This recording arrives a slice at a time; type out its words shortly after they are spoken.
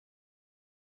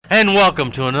and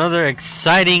welcome to another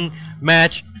exciting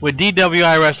match with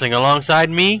DWI Wrestling. Alongside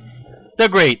me, the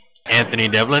great Anthony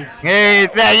Devlin. Hey,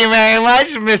 thank you very much,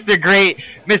 Mr. Great,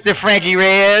 Mr. Frankie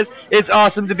Reyes. It's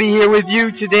awesome to be here with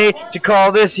you today to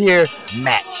call this here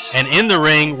match. And in the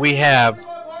ring, we have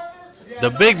the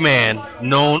big man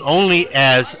known only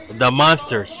as the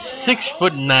Monster,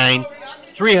 6'9",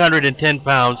 310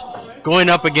 pounds, going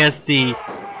up against the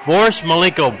Boris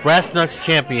Malenko Brass Knucks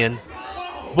champion,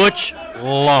 Butch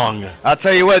Long. I'll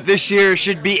tell you what, this year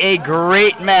should be a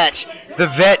great match. The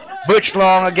vet, Butch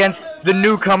Long, against the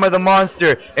newcomer, the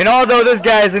Monster. And although this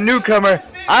guy is a newcomer,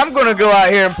 I'm going to go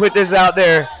out here and put this out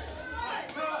there.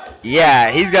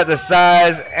 Yeah, he's got the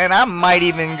size, and I might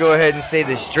even go ahead and say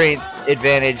the strength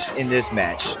advantage in this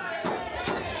match.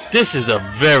 This is a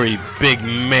very big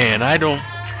man.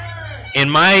 In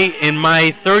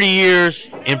my 30 years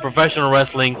in professional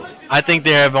wrestling, I think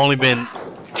there have only been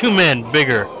two men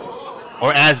bigger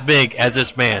or as big as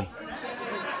this man.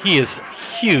 He is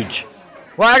huge.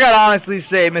 Well, I gotta honestly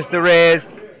say, Mr. Reyes,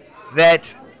 that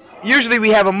usually we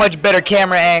have a much better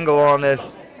camera angle on this,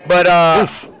 but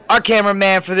our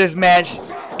cameraman for this match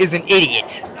is an idiot.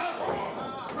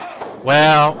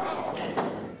 Well,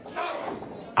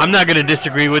 I'm not going to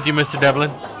disagree with you, Mr. Devlin.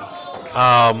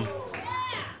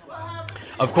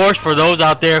 Of course, for those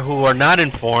out there who are not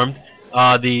informed,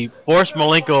 the Boris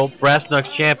Malenko Brass Knucks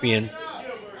champion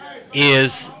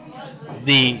is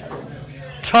the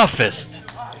toughest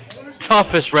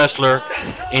wrestler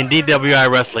in DWI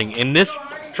Wrestling. And this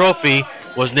trophy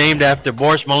was named after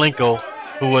Boris Malenko,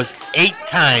 who was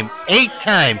eight-time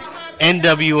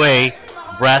NWA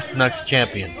Brass Knucks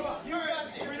champion.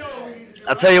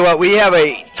 I'll tell you what, we have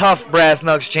a tough Brass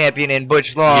Knucks champion in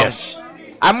Butch Long. Yes.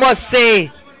 I must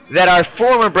say that our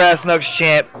former Brass Knucks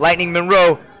champ, Lightning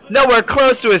Monroe, nowhere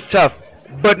close to as tough,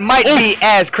 but might be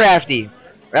as crafty.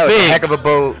 That was a heck of a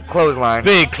clothesline.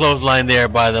 Big clothesline there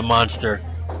by the Monster.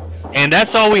 And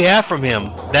that's all we have from him.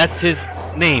 That's his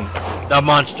name, the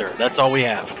Monster. That's all we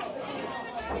have.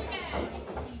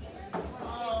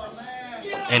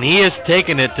 And he has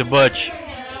taken it to Butch.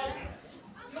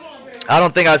 I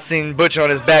don't think I've seen Butch on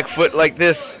his back foot like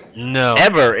this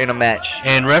ever in a match.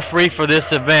 And referee for this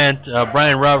event,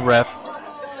 Brian Rugwright.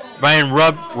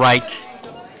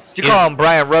 Did you call him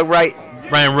Brian Rugwright?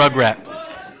 Brian Rugrat.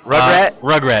 Rugrat?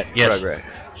 Rugrat, yes. Rugrat.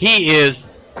 He is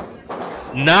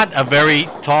not a very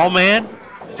tall man,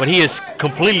 but he is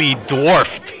completely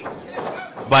dwarfed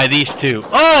by these two.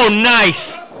 Oh, nice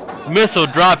missile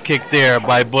drop kick there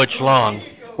by Butch Long.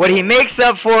 What he makes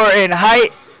up for in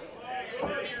height,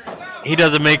 he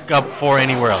doesn't make up for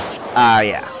anywhere else.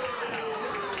 Yeah.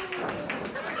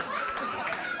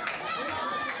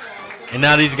 And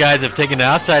now these guys have taken it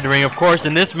outside the ring. Of course,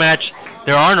 in this match,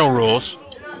 there are no rules.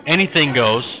 Anything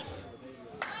goes.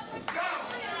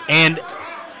 And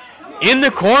in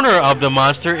the corner of the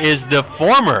Monster is the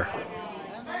former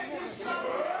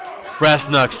Brass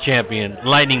Knucks champion,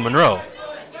 Lightning Monroe.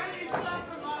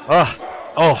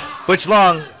 Butch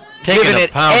Long taking it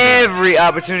every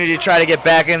opportunity to try to get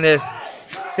back in this.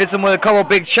 Hits him with a couple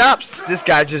big chops. This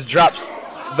guy just drops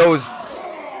those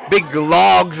big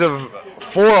logs of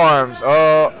forearms.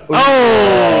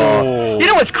 You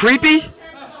know what's creepy?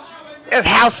 Is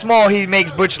how small he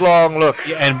makes Butch Long look.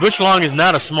 Yeah, and Butch Long is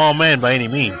not a small man by any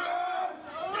means.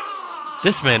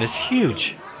 This man is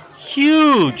huge.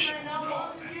 Huge.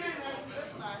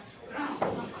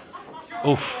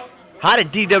 Oof. How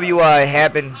did DWI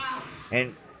happen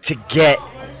and to get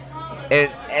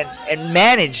and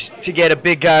manage to get a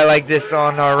big guy like this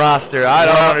on our roster? I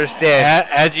don't understand.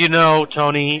 As you know,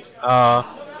 Tony,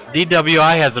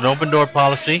 DWI has an open door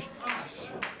policy.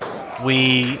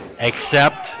 We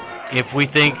accept, if we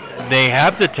think they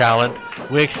have the talent,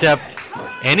 we accept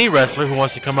any wrestler who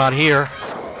wants to come out here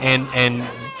and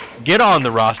get on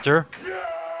the roster.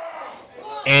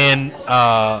 And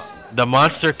the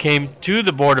Monster came to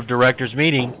the board of directors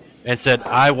meeting and said,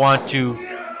 I want to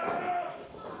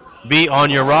be on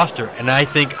your roster, and I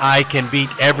think I can beat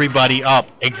everybody up.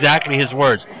 Exactly his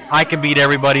words. I can beat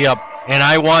everybody up, and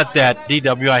I want that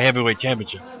DWI Heavyweight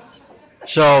Championship.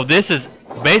 So this is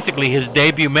basically his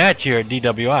debut match here at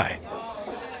DWI.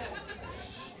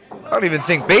 I don't even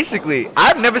think basically.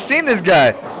 I've never seen this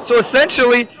guy. So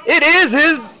essentially, it is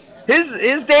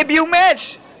his debut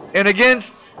match. And against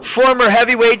former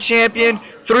heavyweight champion,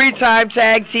 3-time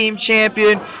tag team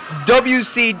champion,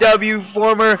 WCW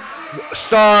former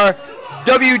star,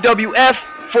 WWF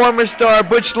former star,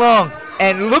 Butch Long.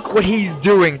 And look what he's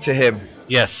doing to him.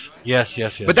 Yes.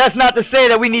 But that's not to say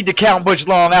that we need to count Butch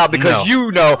Long out, because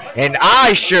you know, and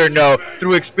I sure know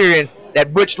through experience,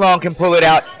 that Butch Long can pull it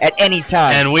out at any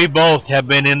time. And we both have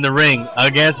been in the ring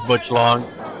against Butch Long.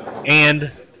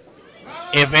 And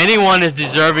if anyone is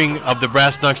deserving of the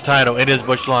Brass Knucks title, it is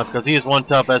Butch Long, because he is one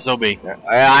tough SOB.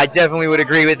 I definitely would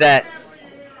agree with that.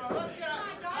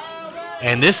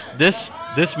 And this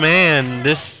man,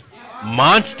 this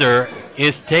monster,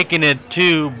 is taking it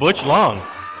to Butch Long.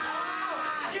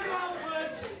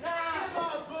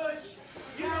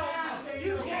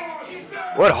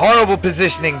 What horrible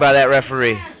positioning by that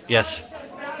referee. Yes.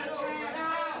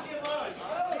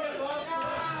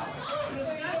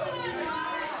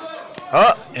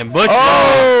 Oh, and Butch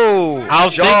Long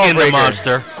outthinking the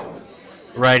monster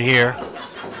right here.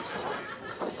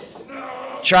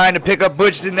 Trying to pick up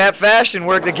Butch in that fashion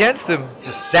worked against him.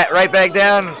 Just sat right back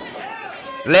down.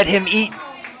 Let him eat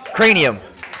cranium.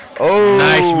 Oh.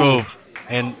 Nice move.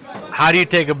 And how do you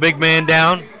take a big man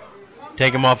down?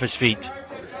 Take him off his feet.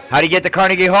 How do you get to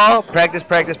Carnegie Hall? Practice,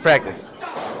 practice, practice.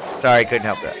 Sorry, couldn't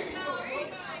help that.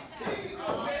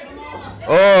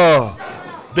 Oh.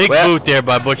 Big boot there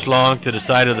by Butch Long to the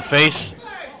side of the face.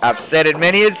 I've said it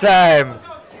many a time.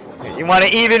 You want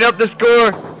to even up the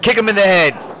score? Kick him in the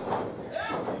head.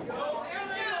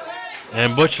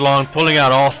 And Butch Long pulling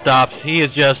out all stops. He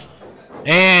is just...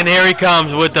 And here he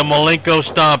comes with the Malenko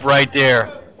stomp right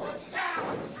there.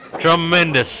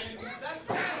 Tremendous.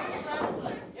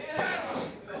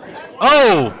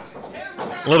 Oh!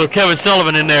 Little Kevin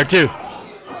Sullivan in there too.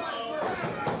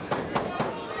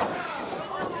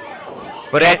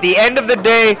 But at the end of the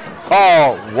day,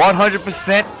 all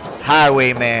 100%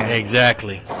 Highwayman.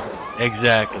 Exactly.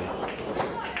 Exactly.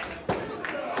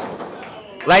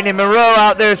 Lightning Monroe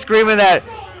out there screaming that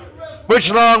Butch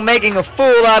Long making a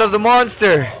fool out of the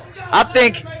monster. I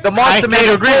think the monster made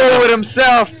a fool with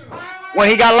himself when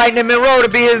he got Lightning Monroe to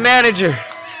be his manager.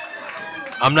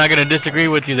 I'm not going to disagree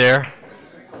with you there.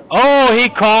 Oh, he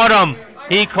caught him.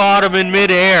 He caught him in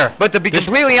midair. But to be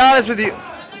completely honest with you,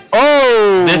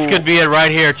 oh! This could be it right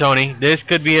here, Tony. This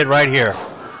could be it right here.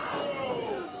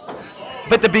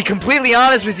 But to be completely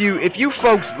honest with you, if you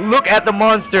folks look at the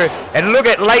monster and look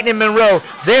at Lightning Monroe,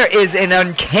 there is an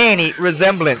uncanny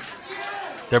resemblance.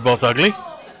 They're both ugly?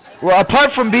 Well,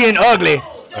 apart from being ugly,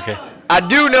 okay, I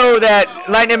do know that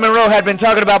Lightning Monroe had been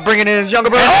talking about bringing in his younger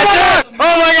brother. Oh my God!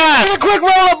 Oh my God! And a quick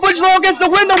roll up. Butch Long gets the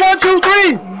win. The 1, 2,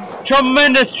 3.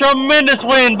 Tremendous, tremendous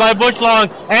win by Butch Long,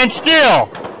 and still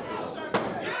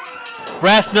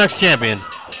Brass Knucks champion.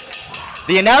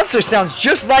 The announcer sounds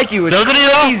just like you. It's Doesn't he,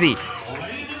 crazy.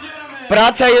 But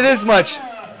I'll tell you this much.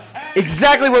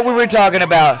 Exactly what we were talking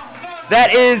about.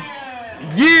 That is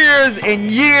years and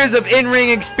years of in-ring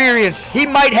experience. He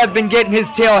might have been getting his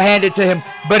tail handed to him,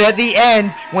 but at the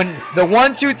end, when the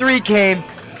 1, 2, 3 came,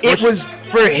 it was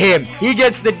for him. He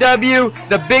gets the W,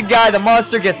 the big guy, the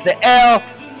monster, gets the L.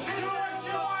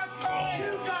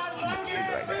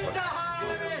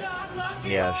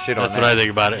 Yeah, shit on that. That's what I think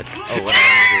about it. Oh, what am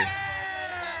I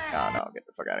gonna do? No, get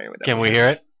the fuck out of here with that. Can we hear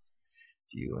it?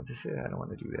 Do you want to say? I don't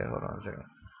want to do that. Hold on a second.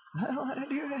 I don't want to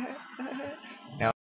do that. Now.